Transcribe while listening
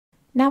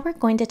Now we're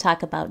going to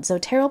talk about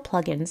Zotero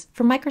plugins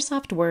for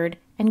Microsoft Word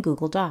and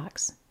Google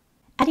Docs.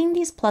 Adding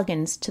these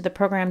plugins to the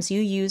programs you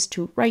use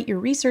to write your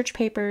research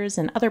papers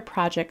and other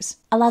projects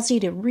allows you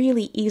to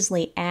really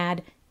easily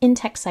add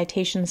in-text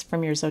citations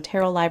from your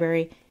Zotero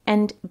library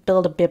and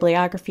build a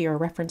bibliography or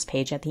reference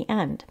page at the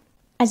end.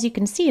 As you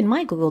can see in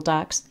my Google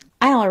Docs,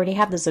 I already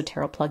have the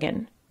Zotero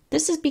plugin.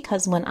 This is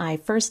because when I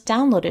first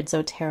downloaded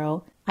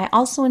Zotero, I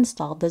also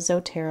installed the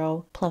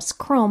Zotero plus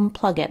Chrome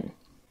plugin.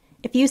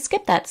 If you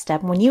skip that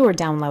step when you were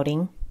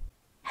downloading,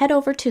 head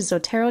over to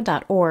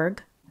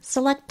zotero.org,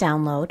 select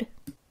Download,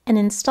 and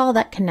install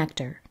that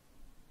connector.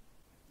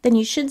 Then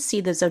you should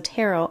see the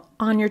Zotero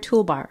on your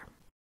toolbar.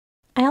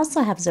 I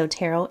also have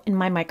Zotero in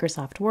my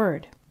Microsoft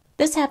Word.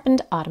 This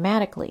happened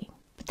automatically,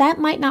 but that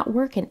might not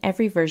work in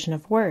every version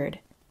of Word.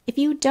 If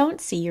you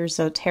don't see your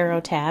Zotero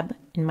tab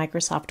in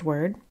Microsoft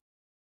Word,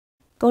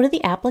 go to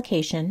the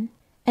application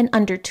and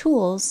under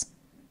Tools,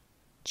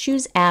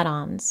 choose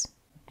Add-ons.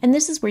 And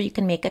this is where you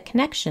can make a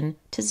connection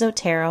to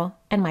Zotero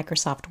and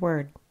Microsoft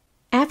Word.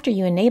 After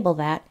you enable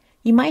that,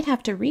 you might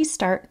have to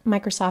restart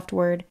Microsoft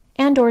Word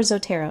and/or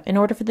Zotero in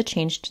order for the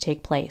change to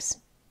take place.